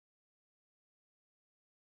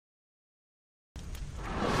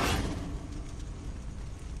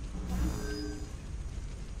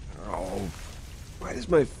Why does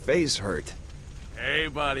my face hurt? Hey,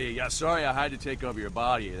 buddy. Yeah, sorry I had to take over your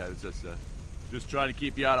body. I was just trying to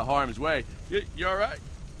keep you out of harm's way. You all right?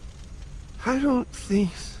 I don't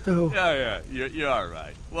think so. Yeah, you're all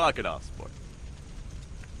right. Walk it off, sport.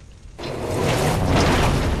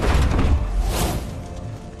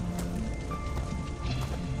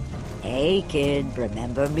 Hey, kid,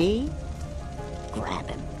 remember me? Grab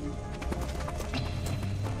him.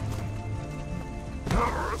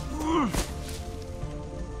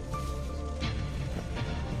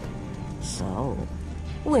 So,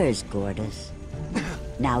 where's Gortys?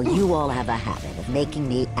 Now, you all have a habit of making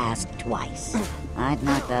me ask twice. I'd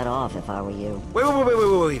knock that off if I were you.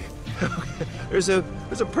 Wait. There's a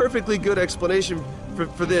perfectly good explanation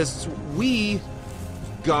for this. We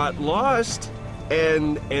got lost,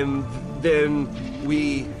 and then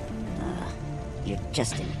we... You're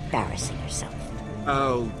just embarrassing yourself.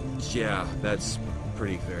 Oh, yeah, that's a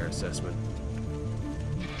pretty fair assessment.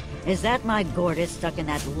 Is that my Gortys stuck in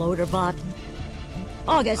that loader bot?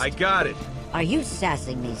 August! I got it. Are you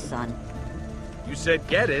sassing me, son? You said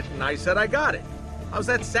get it, and I said I got it. How's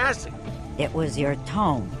that sassy? It was your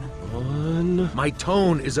tone. My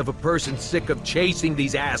tone is of a person sick of chasing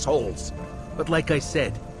these assholes. But like I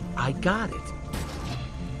said, I got it.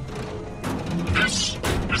 This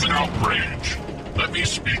is an outrage. Let me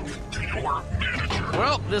speak to your manager.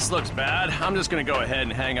 Well, this looks bad. I'm just gonna go ahead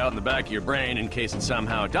and hang out in the back of your brain in case it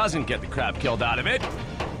somehow doesn't get the crap killed out of it.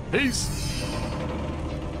 Peace.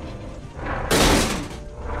 I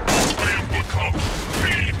am become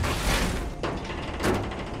pain.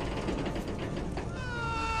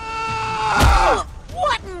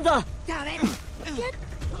 What in the... Damn it! Get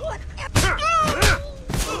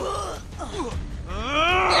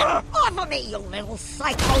off of me, you little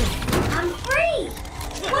psycho! I'm free!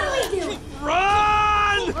 What do we do?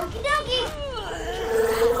 Run! Okie dokie!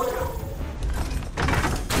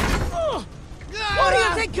 What do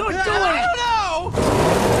you think you're doing? I don't know!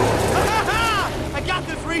 I got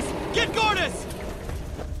this, Reese! Get Gortys!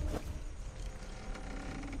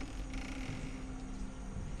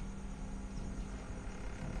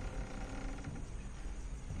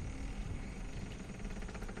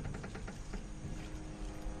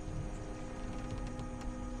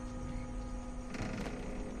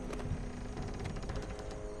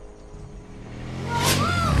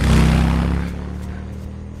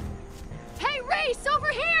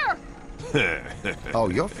 Oh,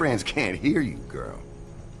 your friends can't hear you, girl.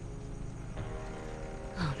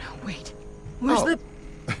 Oh, no, wait. Where's the...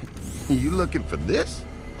 You looking for this?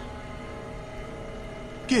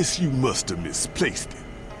 Guess you must have misplaced it.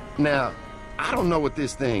 Now, I don't know what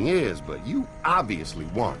this thing is, but you obviously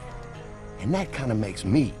want it. And that kind of makes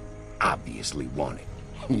me obviously want it.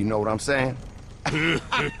 You know what I'm saying?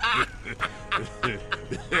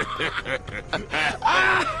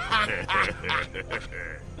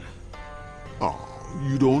 Oh,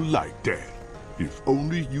 you don't like that. If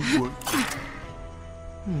only you were...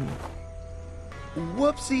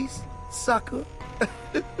 Whoopsies, sucker.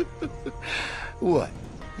 What?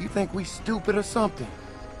 You think we stupid or something?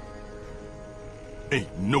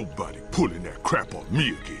 Ain't nobody pulling that crap on me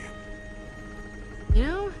again. You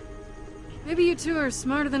know, maybe you two are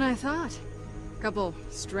smarter than I thought. A couple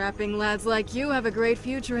strapping lads like you have a great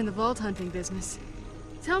future in the vault hunting business.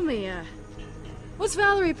 Tell me, what's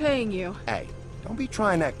Valerie paying you? Hey, don't be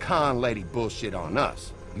trying that con lady bullshit on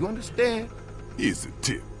us. You understand? Here's a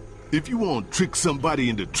tip. If you want to trick somebody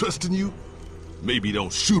into trusting you, maybe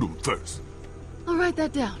don't shoot them first. I'll write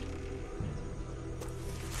that down.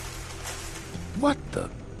 What the...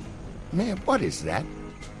 Man, what is that?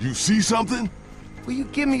 You see something? Will you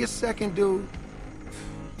give me a second, dude?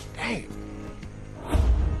 Damn.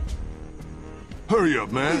 Hurry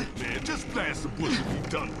up, man. Man, just blast the bush and be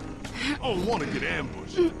done. I don't want to get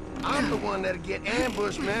ambushed. I'm the one that'll get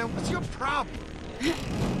ambushed, man. What's your problem?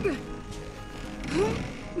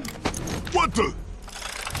 What the?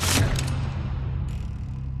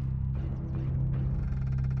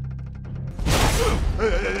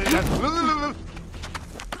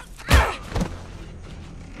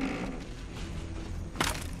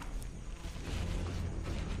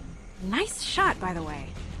 Nice shot, by the way.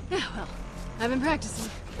 Yeah, well, I've been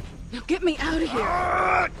practicing. Now get me out of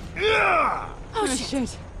here. Oh,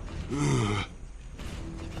 shit.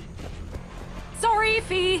 Sorry,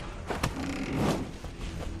 Fee.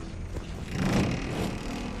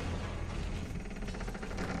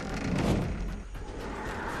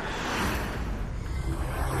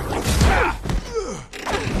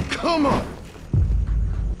 Come on!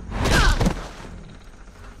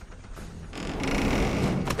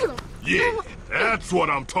 Yeah, that's what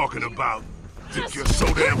I'm talking about. Think you're so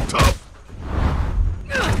damn tough?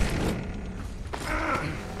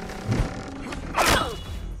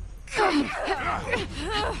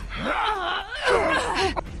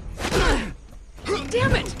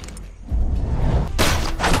 Damn it!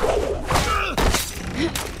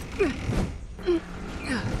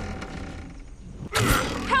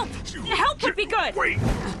 Help! Help would be good! Wait!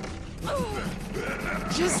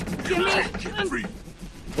 Just give me... Free.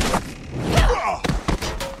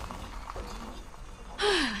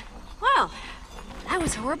 Well, that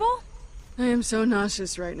was horrible. I am so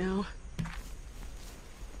nauseous right now.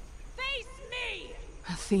 Face me!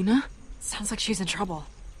 Athena? Sounds like she's in trouble.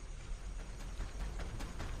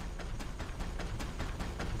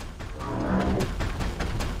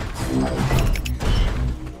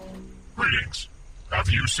 Greetings. Have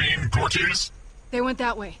you seen Cortez? They went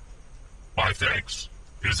that way. My thanks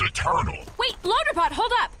is eternal. Wait, Loaderbot,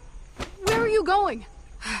 hold up! Where are you going?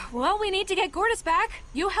 Well, we need to get Gortys back.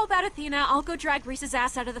 You help out Athena, I'll go drag Reese's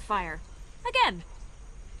ass out of the fire. Again.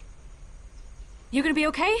 You gonna be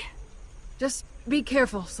okay? Just be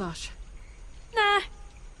careful, Sash. Nah.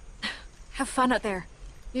 Have fun out there.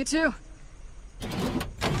 You too.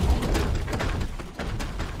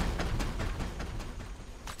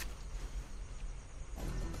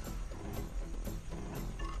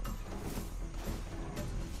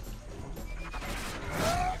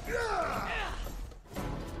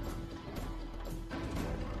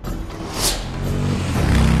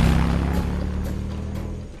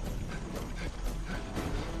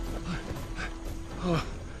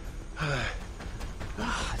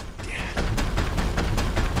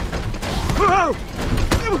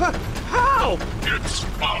 How? It's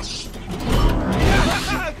us.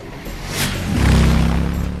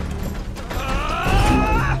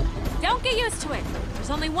 Don't get used to it. There's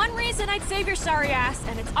only one reason I'd save your sorry ass,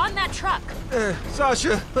 and it's on that truck.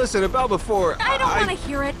 Sasha, listen, about before... I don't want to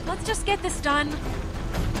hear it. Let's just get this done.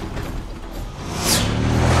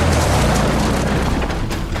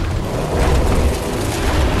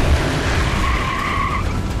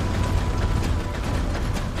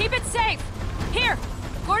 Keep it safe. Here,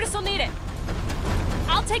 Gortys will need it.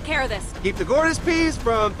 I'll take care of this. Keep the Gortys peas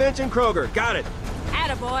from Finch and Kroger. Got it.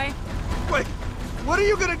 Attaboy. Wait, what are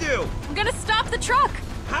you gonna do? I'm gonna stop the truck.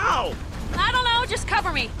 How? I don't know, just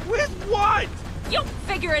cover me. With what? You'll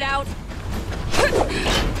figure it out.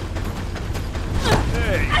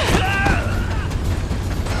 Hey.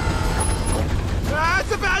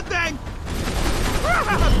 That's a bad thing!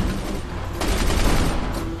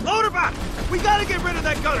 Loaderbot! We gotta get rid of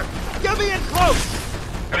that gunner! Get me in close!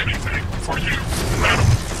 Anything for you, madam.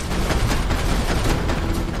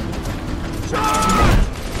 Charge!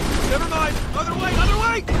 Never mind! Other way, other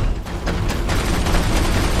way!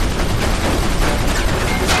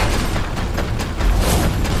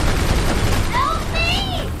 Help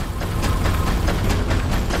me!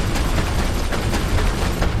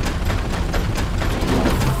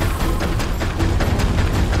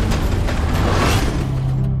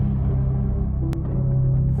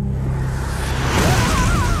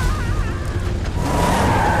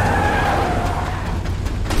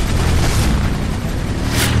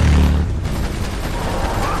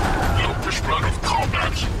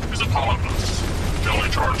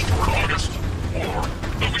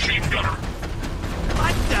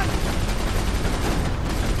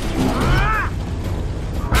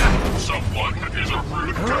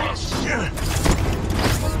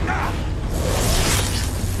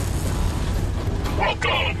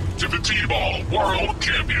 Welcome to the T-Ball World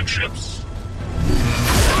Championships.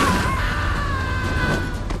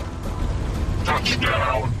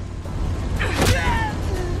 Touchdown.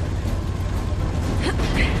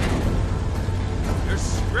 You're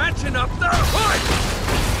scratching up the hood!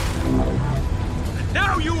 And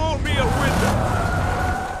now you owe me a window!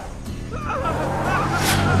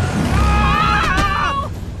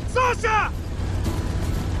 Sasha!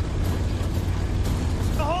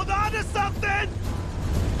 Hold on to something!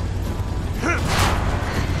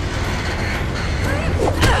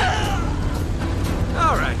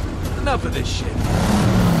 Alright, enough of this shit.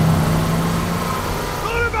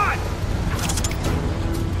 Motorbot!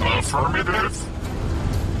 Affirmative.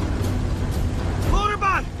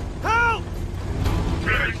 Motorbot! Help!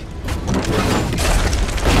 Okay.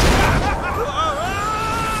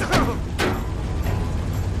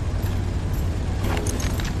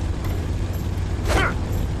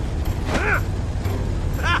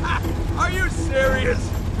 Are you serious?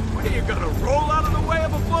 What, are you gonna roll out of the way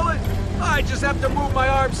of a bullet? I just have to move my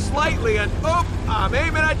arm slightly and oh, I'm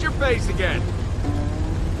aiming at your face again.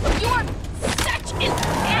 You are such an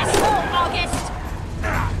asshole, August!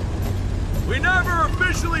 We never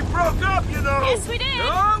officially broke up, you know. Yes, we did.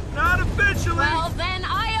 No, not officially. Well, then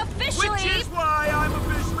I officially... Which is why I'm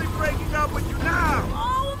officially breaking up with you now.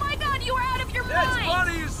 Oh my god, you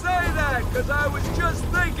because I was just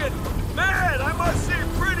thinking, man, I must seem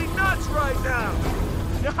pretty nuts right now.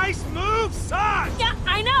 Nice move, son! Yeah,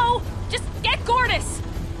 I know! Just get Gortys!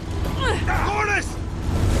 Gortys!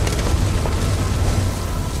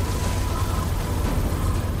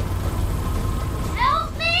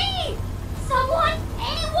 Help me! Someone?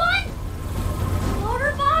 Anyone?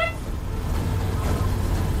 Motorbikes?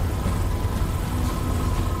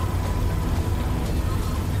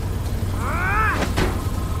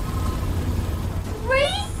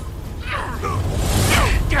 Reese?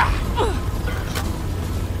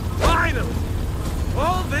 Finally!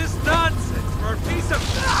 All this nonsense for a piece of...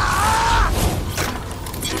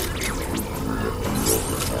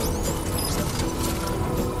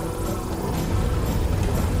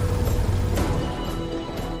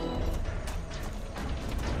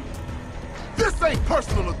 This ain't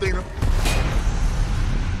personal, Athena.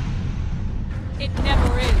 It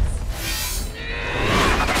never is.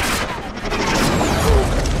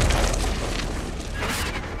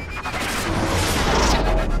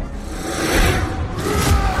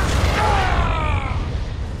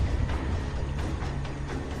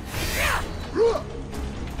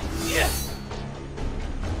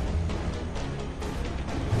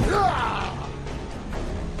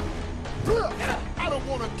 I don't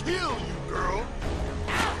want to kill you, girl.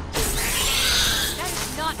 That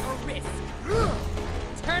is not a risk.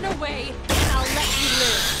 Turn away, and I'll let you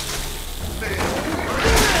live.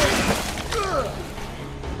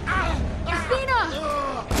 Athena!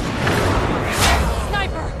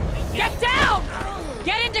 Sniper! Get down!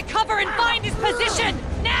 Get into cover and find his position!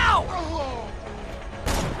 Now!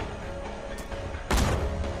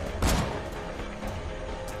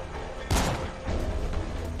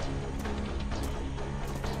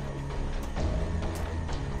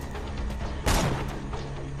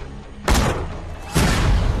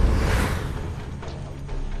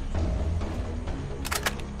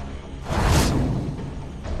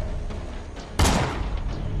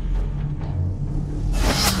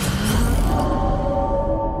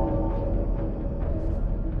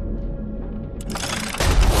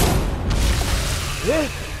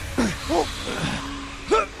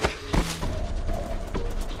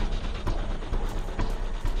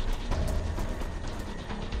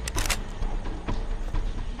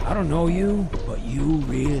 I don't know you, but you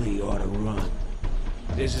really ought to run.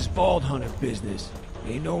 This is Vault Hunter business.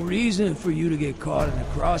 Ain't no reason for you to get caught in the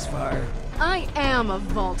crossfire. I am a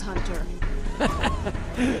Vault Hunter.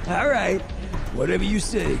 All right, whatever you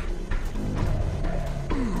say.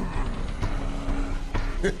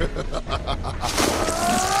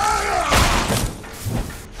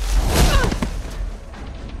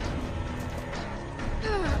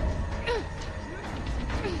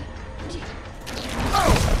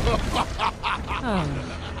 Oh,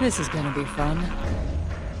 this is gonna be fun.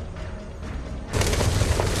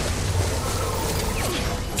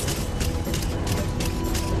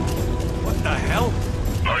 What the hell?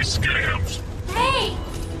 Nice scams. Hey!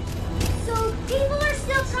 So people are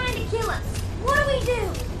still trying to kill us. What do we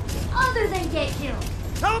do? Other than get killed?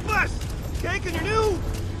 Help us! Okay, can your new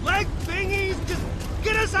leg thingies just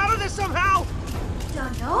get us out of this somehow?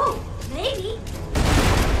 Don't know. Maybe.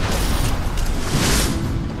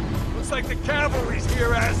 Looks like the cavalry's here,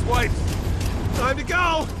 asswipes. Time to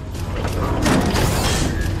go!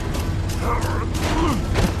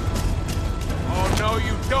 Oh, no,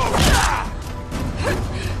 you don't.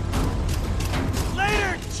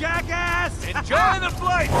 Later, jackass! Enjoy the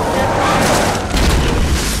flight!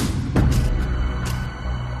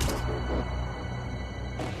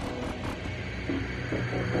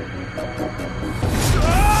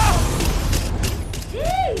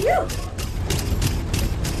 Hey, you!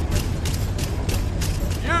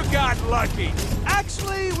 You got lucky.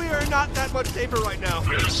 Actually, we are not that much safer right now.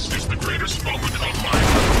 This is the greatest moment of my life.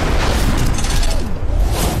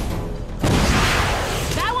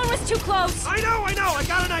 That one was too close! I know! I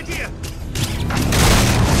got an idea!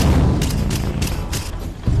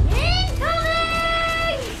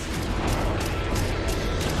 Incoming!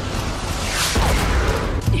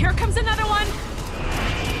 Here comes another one!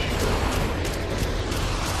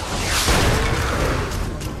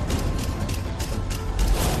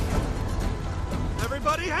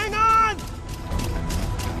 Everybody, hang on!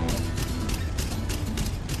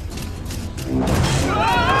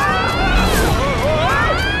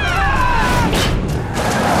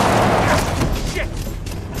 Shit!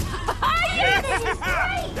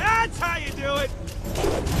 That's how you do it!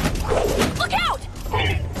 Look out! Oh,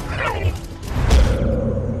 hell.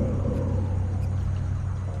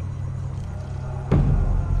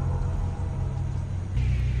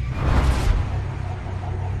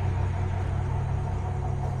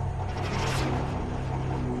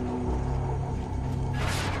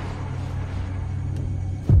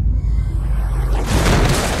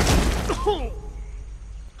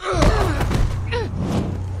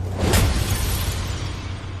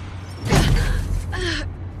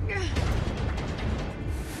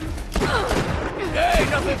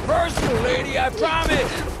 personal, lady, I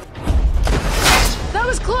promise! That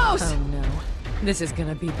was close! Oh no. This is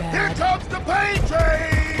gonna be Here bad. comes the pain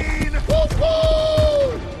train!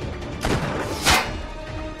 Woo-hoo!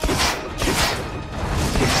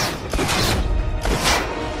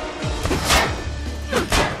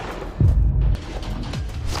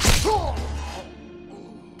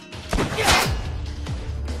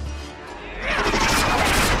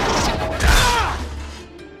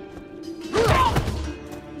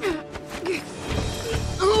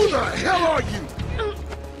 Who the hell are you?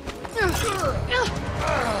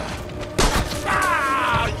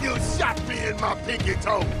 Ah! You shot me in my pinky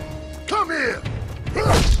toe! Come here!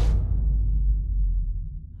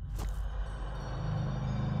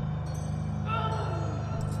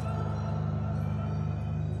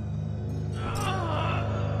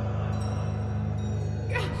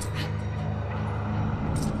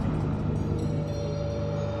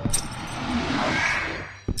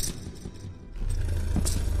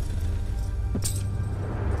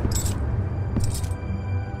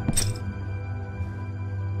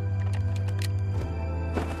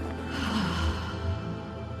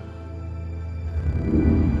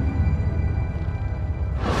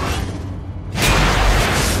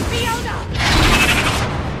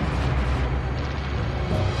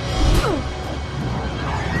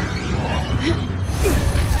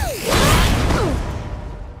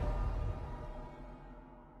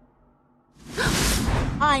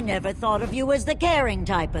 I never thought of you as the caring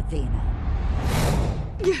type, Athena.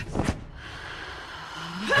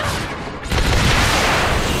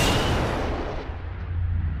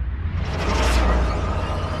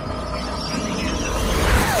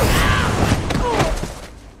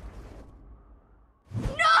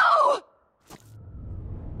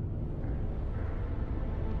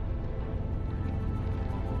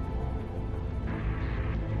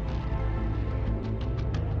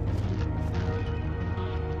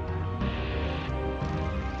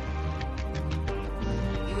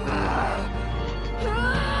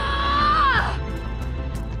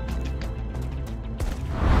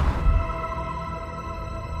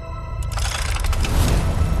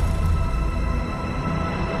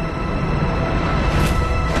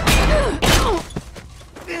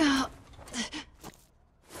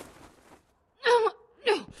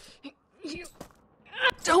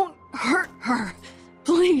 Don't hurt her.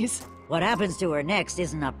 Please. What happens to her next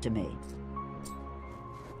isn't up to me.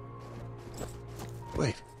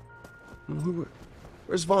 Wait.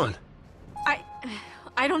 Where's Vaughn?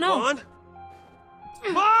 I don't know. Vaughn?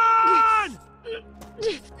 Vaughn!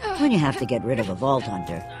 When you have to get rid of a Vault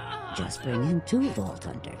Hunter, just bring in 2 Vault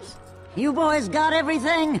Hunters. You boys got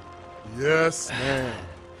everything? Yes, man.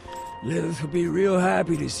 Lilith will be real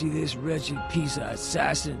happy to see this wretched piece of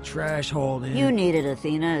assassin trash hauled in. You needed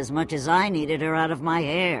Athena as much as I needed her out of my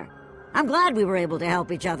hair. I'm glad we were able to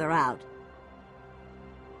help each other out.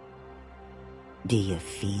 Do you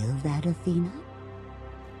feel that, Athena?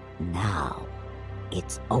 Now,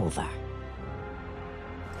 it's over.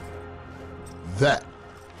 That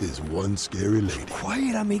is one scary lady.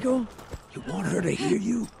 Quiet, amigo. You want her to hear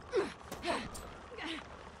you?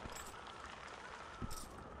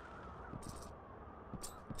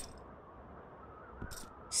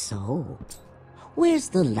 So, where's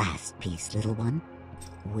the last piece, little one?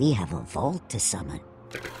 We have a vault to summon.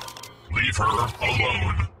 Leave her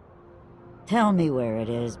alone. Tell me where it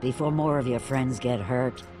is before more of your friends get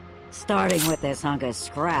hurt. Starting with this hunk of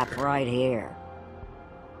scrap right here.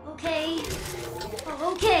 Okay.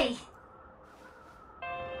 Okay.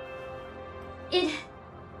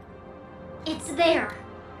 It's there.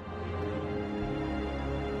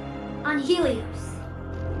 On Helios.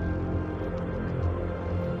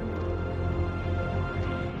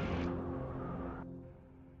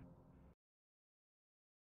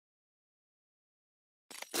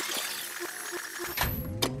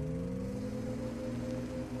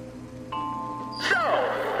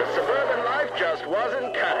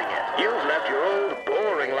 Wasn't cutting it. You've left your old,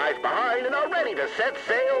 boring life behind and are ready to set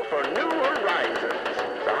sail for new horizons.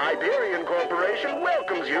 The Hyperion Corporation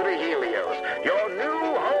welcomes you to Helios, your new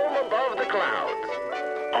home above the clouds.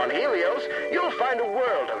 On Helios, you'll find a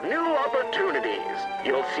world of new opportunities.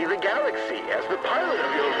 You'll see the galaxy as the pilot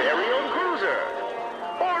of your very own cruiser.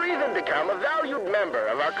 Or even become a valued member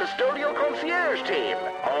of our custodial concierge team.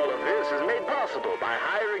 All of this is made possible by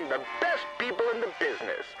hiring the best people in the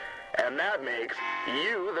business. And that makes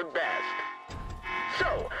you the best.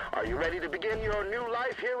 So, are you ready to begin your new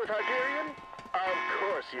life here with Hyperion? Of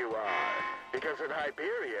course you are. Because at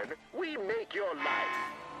Hyperion, we make your life.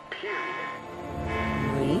 Period.